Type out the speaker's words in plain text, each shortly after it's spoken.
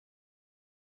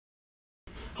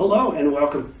Hello and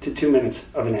welcome to 2 Minutes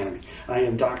of Anatomy. I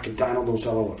am Dr. Donald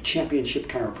Ozello of Championship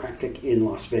Chiropractic in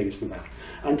Las Vegas, Nevada.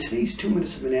 On today's 2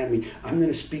 Minutes of Anatomy, I'm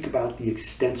going to speak about the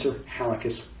Extensor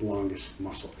Hallucis Longus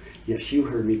muscle. Yes, you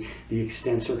heard me, the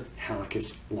Extensor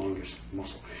Hallucis Longus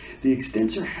muscle. The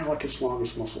Extensor Hallucis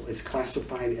Longus muscle is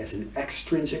classified as an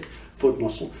extrinsic foot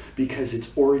muscle because its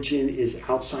origin is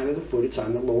outside of the foot, it's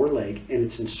on the lower leg, and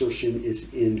its insertion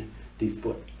is in the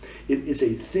foot. It is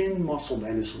a thin muscle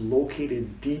that is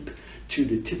located deep to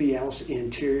the tibialis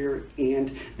anterior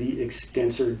and the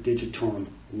extensor digitorum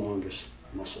longus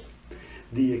muscle.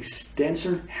 The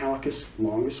Extensor Hallucis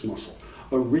Longus muscle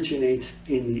originates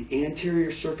in the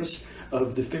anterior surface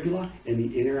of the fibula and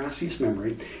the interosseous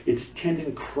membrane. Its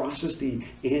tendon crosses the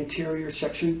anterior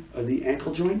section of the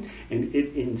ankle joint and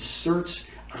it inserts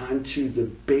onto the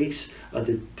base of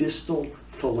the distal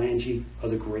phalange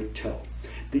of the great toe.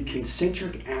 The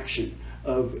concentric action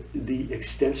of the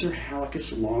Extensor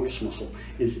Hallucis Longus muscle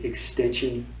is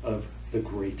extension of the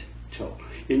great toe.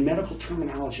 In medical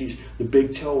terminologies, the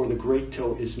big toe or the great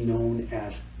toe is known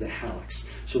as the hallux.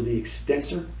 So the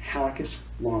Extensor Hallucis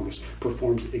Longus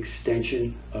performs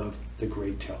extension of the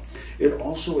great toe. It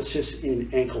also assists in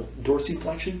ankle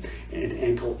dorsiflexion and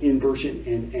ankle inversion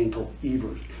and ankle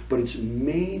eversion. But its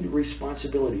main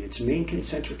responsibility, its main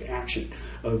concentric action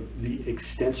of the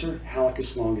Extensor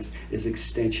Hallucis Longus is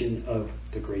extension of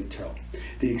the great toe.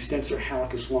 The Extensor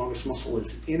Hallucis Longus muscle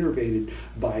is innervated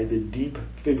by the deep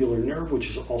fibular nerve, which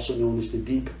is also known as the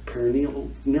deep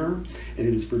peroneal nerve, and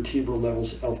it is vertebral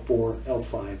levels L4,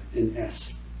 L5, and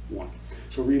S1.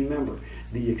 So remember,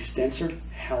 the Extensor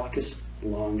Hallucis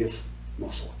Longus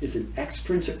muscle is an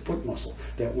extrinsic foot muscle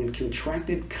that when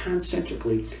contracted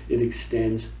concentrically, it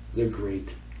extends the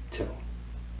great toe.